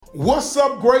What's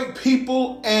up, great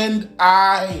people? And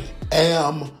I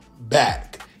am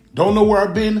back. Don't know where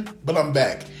I've been, but I'm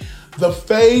back. The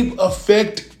Fabe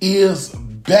Affect is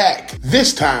back.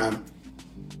 This time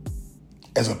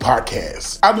as a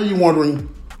podcast. I know you're wondering,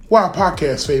 why a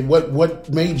podcast, Fabe? What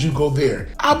made you go there?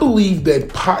 I believe that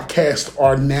podcasts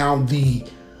are now the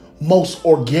most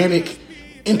organic,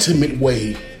 intimate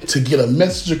way to get a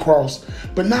message across,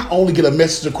 but not only get a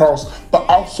message across, but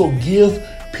also give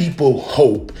people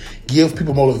hope, give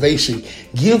people motivation,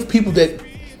 give people that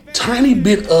tiny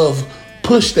bit of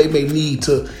push they may need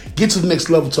to get to the next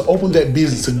level, to open that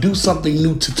business, to do something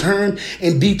new, to turn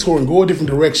and detour and go a different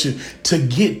direction to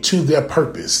get to their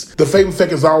purpose. The Fabe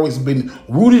Effect has always been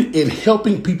rooted in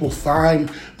helping people find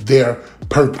their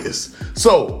purpose.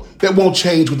 So that won't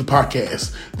change with the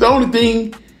podcast. The only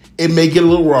thing, it may get a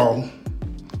little wrong.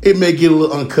 It may get a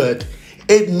little uncut.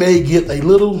 It may get a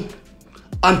little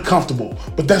uncomfortable,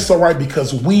 but that's all right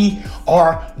because we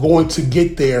are going to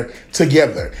get there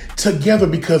together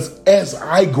because as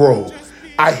I grow,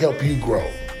 I help you grow.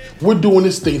 We're doing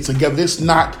this thing together. It's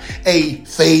not a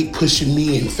Fabe pushing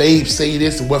me and Fabe say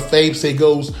this and what Fabe say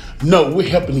goes. No, we're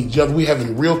helping each other. We're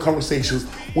having real conversations.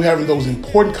 We're having those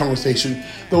important conversations,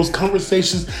 those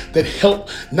conversations that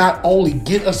help not only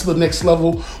get us to the next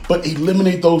level, but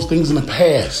eliminate those things in the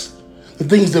past. The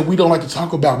things that we don't like to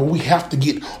talk about, but we have to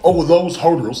get over those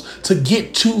hurdles to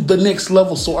get to the next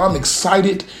level. So I'm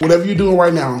excited. Whatever you're doing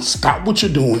right now, stop what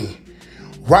you're doing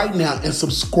right now and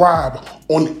subscribe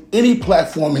on any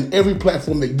platform and every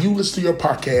platform that you listen to your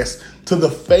podcast to the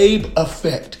Fabe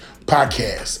Affect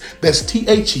Podcast. That's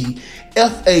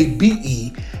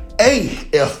TheFabeAffect.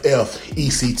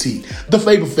 The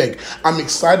Fabe Effect. I'm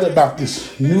excited about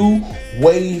this new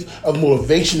wave of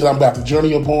motivation that I'm about to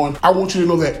journey upon. I want you to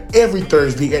know that every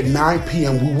Thursday at 9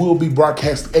 p.m. we will be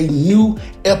broadcasting a new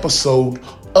episode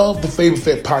of the Fabe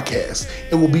Affect Podcast.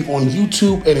 It will be on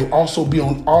YouTube and it will also be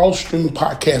on all streaming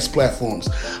podcast platforms.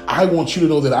 I want you to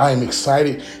know that I am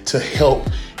excited to help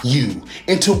you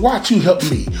and to watch you help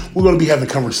me. We're going to be having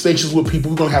conversations with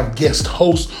people. We're going to have guest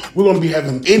hosts. We're going to be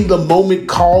having in-the-moment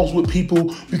calls with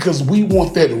people because we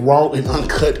want that raw and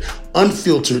uncut,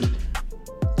 unfiltered.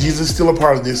 Jesus is still a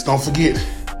part of this. Don't forget,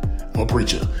 I'm a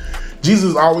preacher.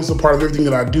 Jesus is always a part of everything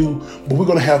that I do, but we're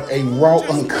going to have a raw,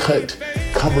 uncut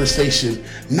conversation,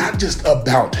 not just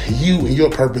about you and your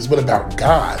purpose, but about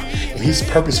God and his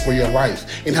purpose for your life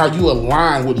and how you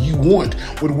align what you want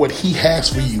with what he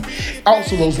has for you.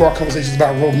 Also, those raw conversations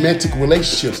about romantic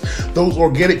relationships, those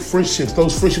organic friendships,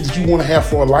 those friendships that you want to have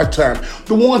for a lifetime,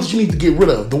 the ones that you need to get rid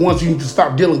of, the ones you need to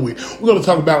stop dealing with. We're going to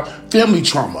talk about family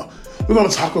trauma. We're going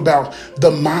to talk about the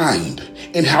mind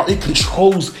and how it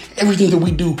controls everything that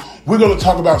we do. We're going to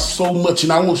talk about so much,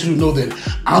 and I want you to know that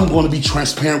I'm going to be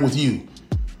transparent with you.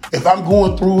 If I'm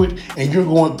going through it and you're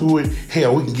going through it,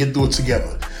 hell, we can get through it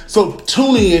together. So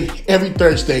tune in every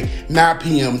Thursday, 9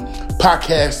 p.m.,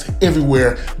 podcast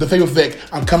everywhere. The Fabe Effect,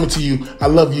 I'm coming to you. I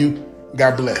love you.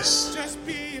 God bless.